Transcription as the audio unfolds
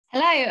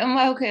and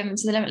welcome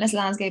to the Limitless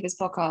Landscapers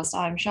podcast.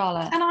 I'm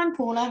Charlotte. And I'm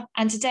Paula.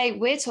 And today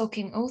we're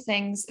talking all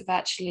things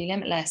virtually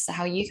limitless, so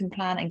how you can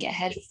plan and get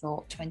ahead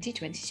for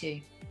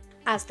 2022.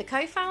 As the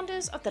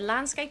co-founders of the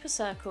Landscaper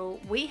Circle,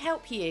 we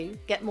help you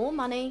get more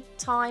money,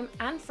 time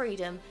and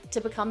freedom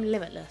to become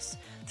limitless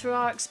through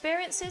our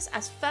experiences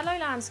as fellow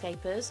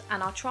landscapers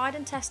and our tried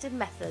and tested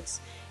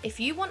methods. If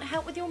you want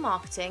help with your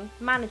marketing,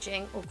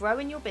 managing or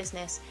growing your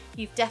business,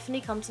 you've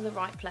definitely come to the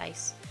right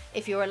place.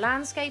 If you're a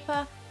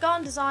landscaper,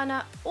 garden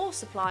designer or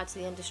supplier to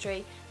the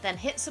industry, then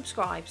hit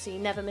subscribe so you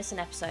never miss an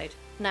episode.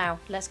 Now,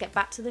 let's get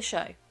back to the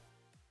show.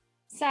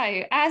 So,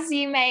 as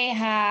you may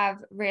have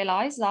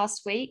realised,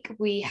 last week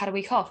we had a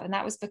week off, and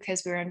that was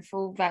because we were in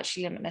full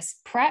Virtually Limitless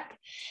prep.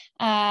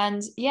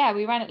 And yeah,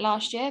 we ran it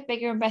last year,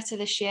 bigger and better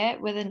this year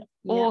with an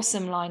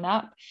awesome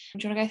lineup.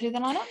 Do you want to go through the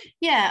lineup?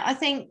 Yeah, I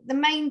think the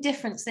main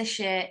difference this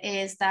year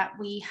is that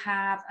we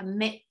have a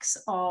mix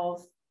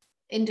of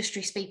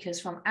industry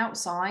speakers from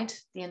outside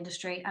the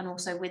industry and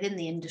also within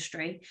the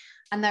industry.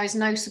 And there is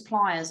no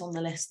suppliers on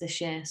the list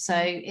this year. So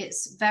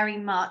it's very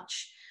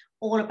much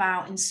all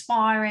about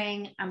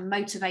inspiring and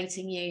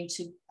motivating you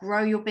to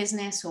grow your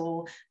business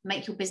or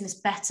make your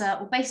business better,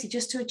 or basically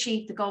just to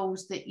achieve the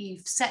goals that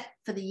you've set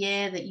for the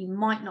year that you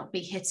might not be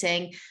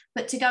hitting,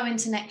 but to go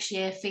into next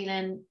year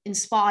feeling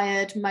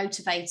inspired,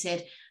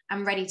 motivated,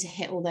 and ready to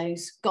hit all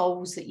those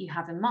goals that you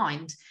have in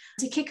mind.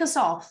 To kick us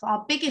off,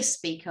 our biggest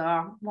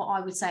speaker, what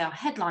I would say our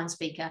headline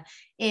speaker,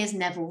 is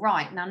Neville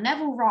Wright. Now,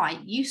 Neville Wright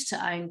used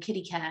to own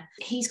Kiddicare.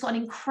 He's got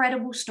an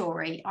incredible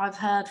story. I've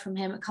heard from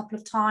him a couple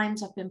of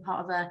times. I've been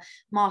part of a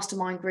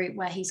mastermind group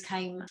where he's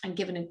came and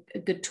given a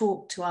good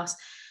talk to us.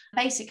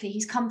 Basically,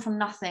 he's come from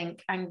nothing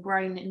and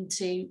grown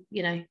into,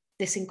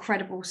 this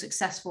incredible,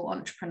 successful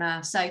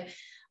entrepreneur. So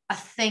I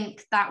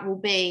think that will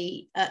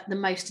be the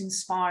most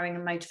inspiring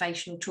and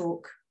motivational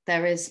talk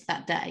there is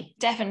that day.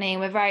 Definitely.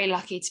 We're very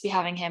lucky to be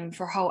having him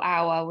for a whole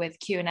hour with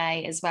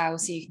Q&A as well,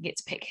 so you can get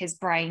to pick his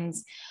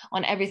brains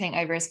on everything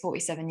over his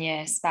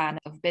 47-year span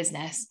of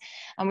business.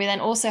 And we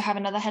then also have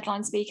another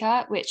headline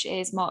speaker, which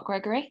is Mark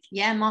Gregory.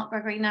 Yeah, Mark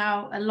Gregory.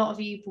 Now, a lot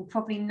of you will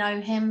probably know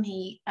him.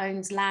 He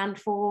owns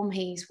Landform.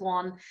 He's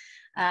won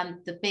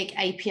the big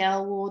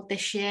APL award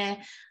this year.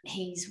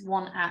 He's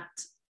won at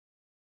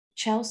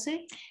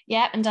Chelsea.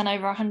 Yeah, and done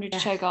over 100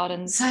 show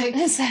gardens. So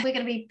we're going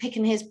to be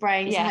picking his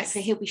brains. Yes. And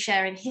hopefully he'll be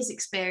sharing his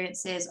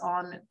experiences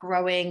on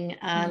growing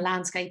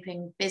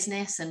landscaping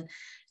business and,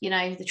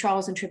 the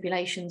trials and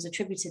tribulations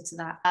attributed to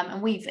that.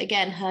 And we've,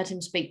 again, heard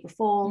him speak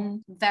before.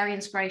 Very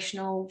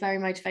inspirational, very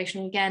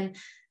motivational, again,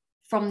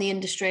 from the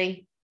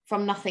industry,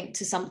 from nothing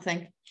to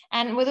something.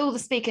 And with all the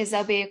speakers,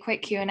 there'll be a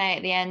quick Q&A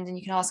at the end, and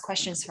you can ask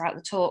questions throughout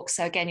the talk.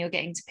 So again, you're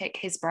getting to pick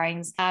his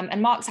brains.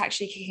 And Mark's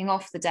actually kicking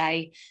off the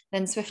day,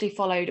 then swiftly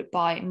followed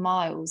by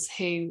Miles,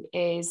 who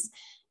is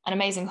an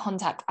amazing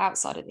contact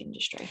outside of the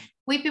industry.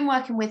 We've been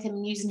working with him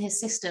and using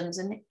his systems,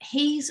 and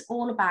he's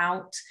all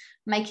about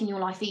making your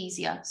life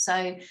easier.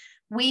 So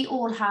we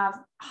all have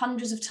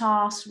hundreds of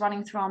tasks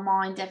running through our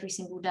mind every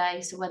single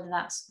day. So whether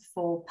that's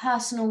for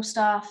personal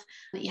stuff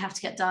that you have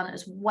to get done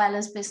as well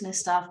as business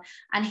stuff.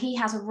 And he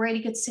has a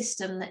really good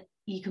system that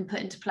you can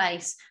put into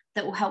place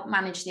that will help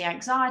manage the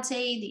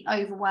anxiety, the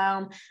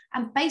overwhelm,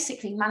 and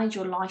basically manage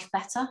your life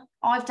better.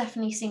 I've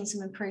definitely seen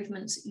some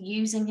improvements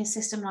using his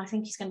system, and I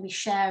think he's going to be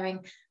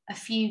sharing a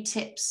few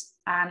tips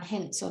and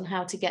hints on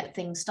how to get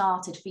things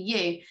started for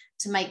you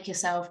to make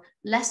yourself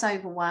less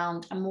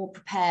overwhelmed and more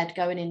prepared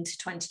going into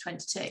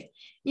 2022.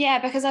 Yeah,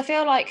 because I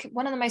feel like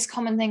one of the most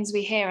common things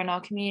we hear in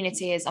our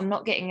community is I'm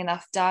not getting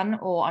enough done,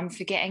 or I'm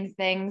forgetting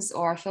things,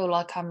 or I feel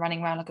like I'm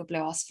running around like a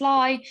blue-ass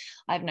fly.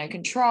 I have no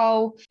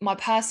control. My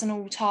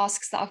personal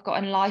tasks that I've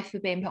got in life are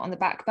being put on the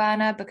back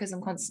burner because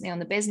I'm constantly on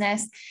the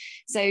business.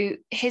 So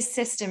his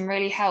system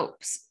really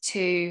helps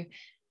to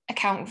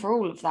account for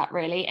all of that,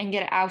 really, and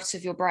get it out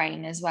of your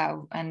brain as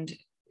well and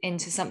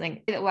into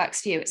something that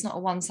works for you. It's not a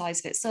one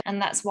size fits all.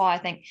 And that's why I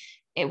think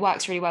it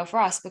works really well for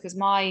us, because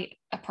my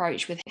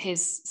approach with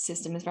his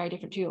system is very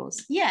different to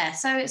yours. Yeah,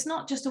 so it's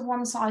not just a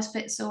one size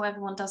fits all,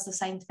 everyone does the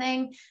same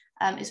thing.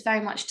 It's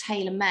very much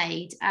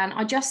tailor-made. And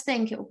I just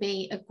think it will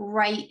be a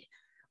great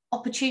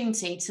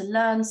opportunity to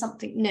learn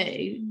something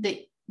new that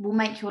will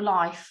make your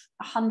life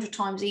 100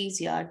 times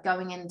easier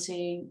going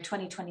into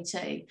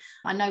 2022.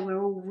 I know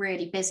we're all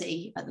really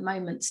busy at the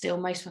moment still.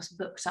 Most of us are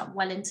booked up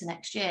well into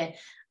next year.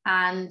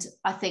 And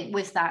I think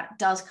with that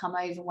does come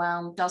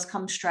overwhelm, does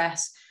come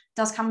stress,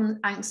 does come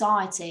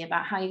anxiety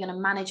about how you're going to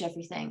manage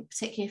everything,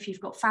 particularly if you've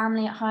got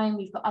family at home,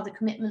 you've got other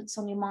commitments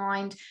on your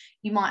mind,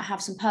 you might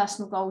have some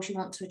personal goals you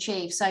want to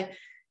achieve. So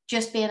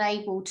just being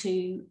able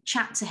to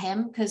chat to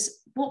him,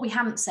 because what we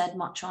haven't said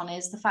much on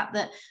is the fact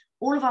that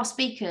all of our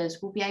speakers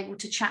will be able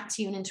to chat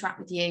to you and interact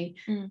with you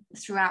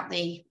throughout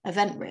the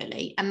event,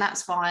 really. And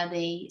that's via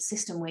the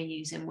system we're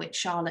using, which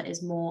Charlotte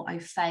is more au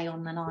fait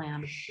on than I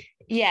am.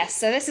 Yes,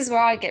 so this is where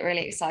I get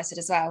really excited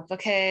as well,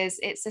 because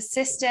it's a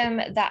system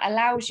that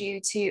allows you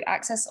to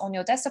access on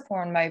your desktop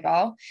or on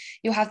mobile.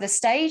 You'll have the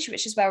stage,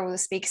 which is where all the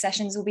speaker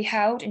sessions will be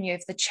held, and you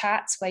have the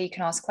chats where you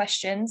can ask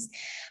questions.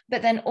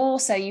 But then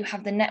also you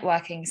have the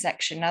networking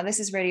section. Now, this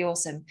is really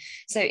awesome.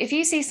 So if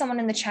you see someone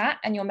in the chat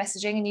and you're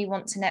messaging and you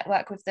want to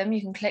network with them,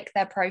 you can click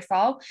their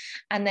profile,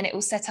 and then it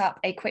will set up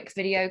a quick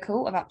video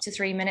call of up to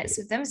 3 minutes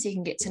with them so you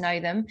can get to know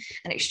them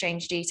and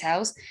exchange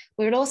details.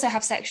 We will also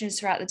have sections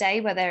throughout the day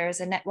where there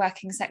is a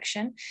networking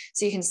section,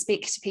 so you can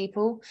speak to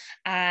people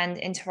and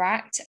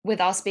interact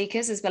with our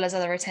speakers as well as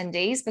other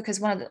attendees, because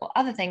one of the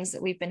other things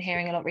that we've been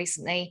hearing a lot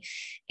recently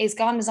is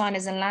garden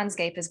designers and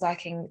landscapers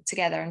working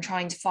together and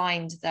trying to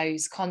find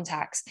those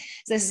contacts.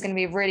 So this is going to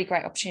be a really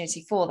great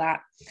opportunity for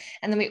that.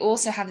 And then we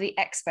also have the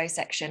expo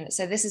section.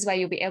 So this is where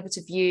you'll be able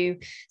to view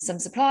some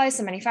suppliers,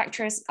 some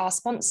manufacturers, our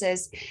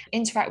sponsors,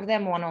 interact with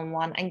them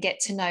one-on-one and get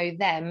to know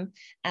them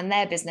and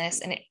their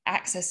business, and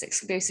access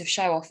exclusive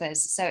show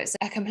offers. So it's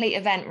a complete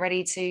event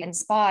ready to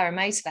inspire and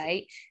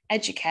motivate,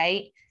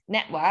 educate,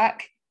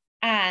 network,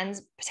 and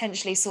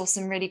potentially source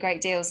some really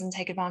great deals and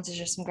take advantage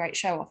of some great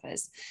show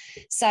offers.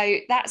 So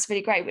that's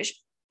really great, which,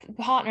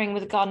 partnering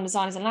with the garden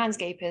designers and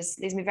landscapers,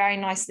 leads me very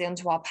nicely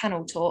onto our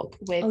panel talk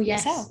with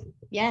yourself.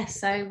 Yes,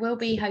 so we'll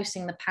be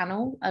hosting the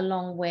panel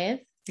along with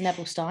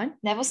Neville Stein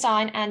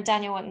and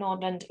Daniel at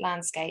Nordland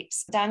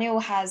Landscapes. Daniel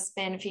has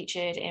been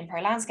featured in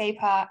Pro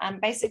Landscaper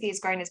and basically has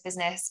grown his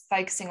business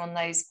focusing on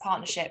those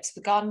partnerships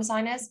with garden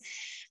designers.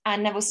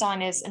 And Neville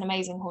Stein is an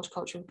amazing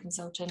horticultural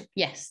consultant.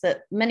 Yes,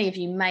 that many of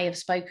you may have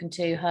spoken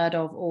to, heard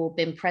of, or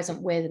been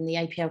present with in the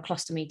APL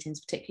cluster meetings,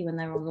 particularly when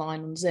they're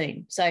online on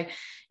Zoom. So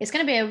it's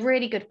going to be a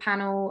really good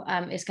panel.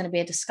 It's going to be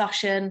a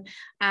discussion,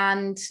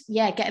 and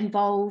yeah, get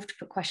involved,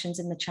 put questions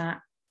in the chat.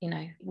 You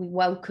know, we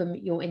welcome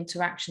your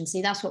interaction.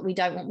 See, that's what we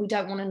don't want. We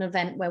don't want an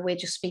event where we're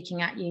just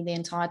speaking at you the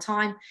entire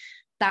time.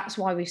 That's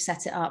why we've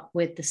set it up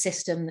with the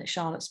system that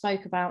Charlotte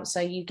spoke about. So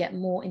you get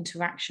more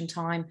interaction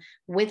time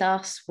with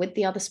us, with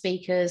the other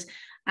speakers,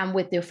 and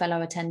with your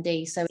fellow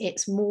attendees. So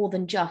it's more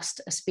than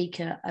just a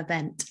speaker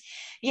event.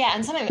 Yeah,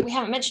 and something that we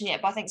haven't mentioned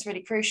yet, but I think is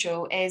really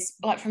crucial, is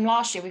like from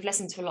last year, we've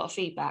listened to a lot of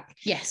feedback.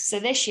 Yes. So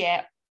this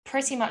year,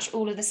 pretty much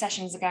all of the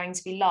sessions are going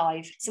to be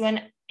live. So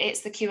when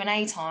it's the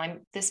Q&A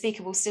time, the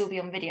speaker will still be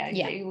on video.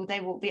 Yeah. They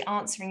will be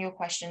answering your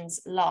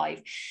questions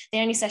live. The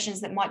only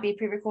sessions that might be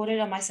pre-recorded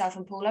are myself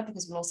and Paula,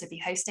 because we'll also be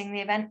hosting the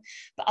event.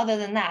 But other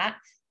than that,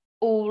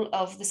 all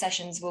of the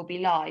sessions will be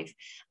live,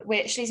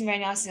 which leads me very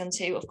nicely on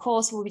to, of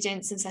course, we'll be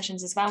doing some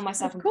sessions as well,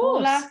 myself and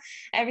Paula.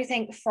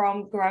 Everything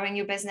from growing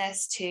your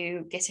business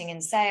to getting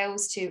in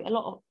sales to a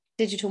lot of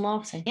digital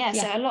marketing. Yeah,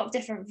 so a lot of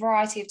different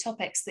variety of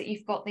topics that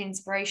you've got the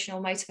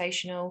inspirational,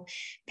 motivational,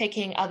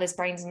 picking others'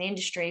 brains in the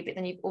industry, but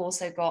then you've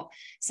also got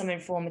some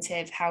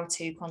informative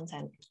how-to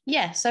content.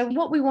 Yeah, so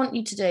what we want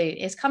you to do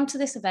is come to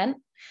this event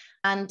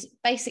and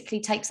basically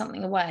take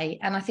something away.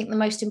 And I think the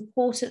most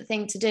important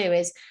thing to do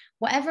is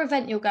whatever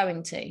event you're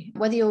going to,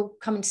 whether you're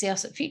coming to see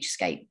us at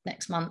Futurescape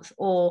next month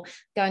or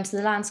going to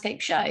the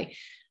landscape show,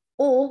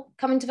 or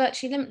coming to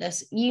Virtually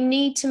Limitless, you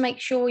need to make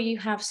sure you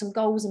have some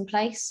goals in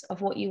place of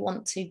what you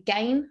want to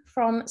gain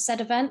from said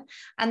event,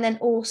 and then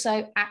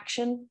also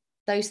action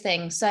those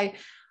things. So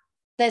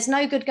there's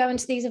no good going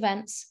to these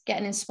events,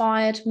 getting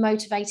inspired,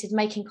 motivated,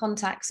 making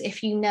contacts,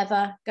 if you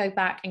never go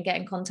back and get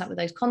in contact with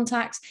those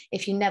contacts,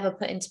 if you never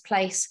put into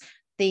place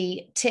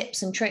the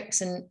tips and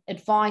tricks and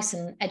advice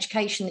and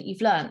education that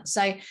you've learned.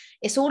 So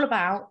it's all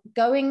about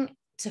going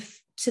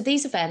to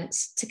these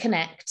events to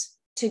connect,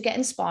 to get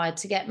inspired,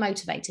 to get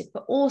motivated,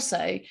 but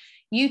also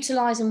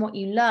utilizing what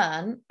you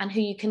learn and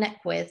who you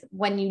connect with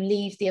when you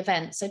leave the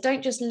event. So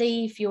don't just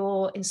leave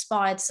your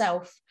inspired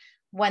self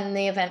when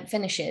the event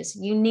finishes.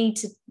 You need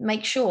to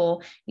make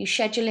sure you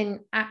schedule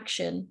in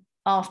action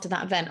after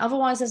that event.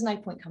 Otherwise, there's no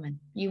point coming.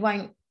 You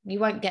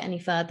won't get any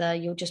further.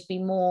 You'll just be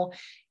more,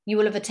 you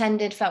will have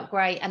attended, felt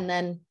great, and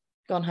then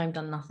gone home,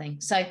 done nothing.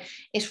 So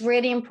it's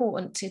really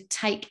important to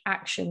take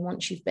action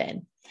once you've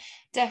been.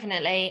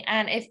 Definitely.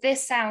 And if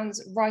this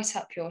sounds right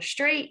up your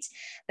street,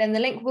 then the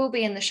link will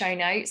be in the show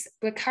notes.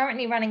 We're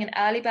currently running an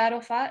early bird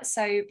offer.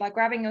 So by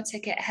grabbing your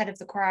ticket ahead of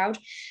the crowd,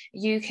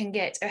 you can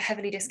get a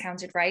heavily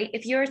discounted rate.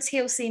 If you're a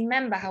TLC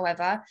member,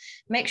 however,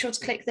 make sure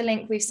to click the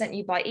link we've sent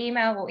you by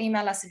email, or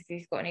email us if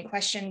you've got any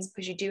questions,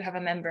 because you do have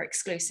a member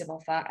exclusive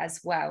offer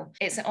as well.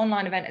 It's an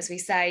online event, as we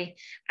say,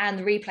 and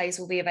the replays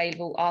will be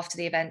available after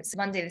the event. So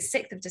Monday, the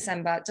 6th of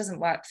December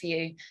doesn't work for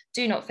you.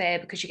 Do not fear,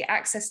 because you get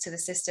access to the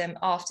system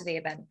after the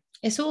event.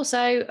 It's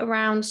also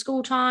around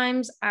school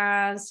times,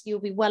 as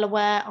you'll be well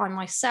aware. I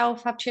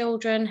myself have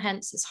children,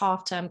 hence it's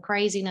half-term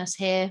craziness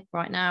here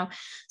right now.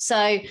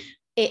 So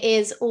it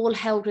is all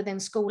held within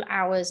school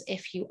hours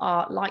if you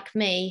are, like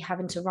me,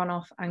 having to run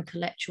off and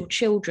collect your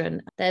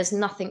children. There's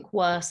nothing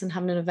worse than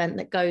having an event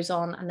that goes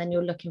on and then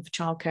you're looking for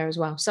childcare as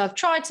well. So I've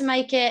tried to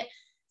make it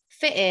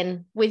fit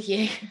in with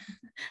you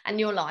and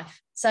your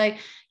life. So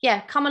yeah,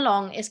 come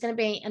along. It's going to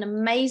be an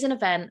amazing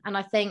event. And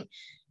I think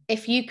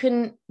if you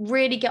can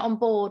really get on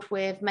board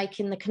with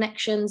making the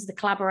connections, the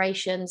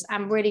collaborations,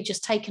 and really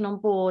just taking on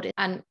board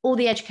and all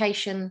the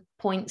education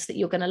points that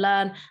you're going to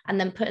learn and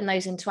then putting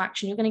those into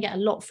action, you're going to get a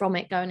lot from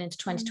it going into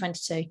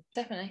 2022.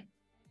 Definitely.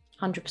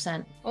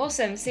 100%.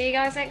 Awesome. See you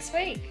guys next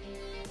week.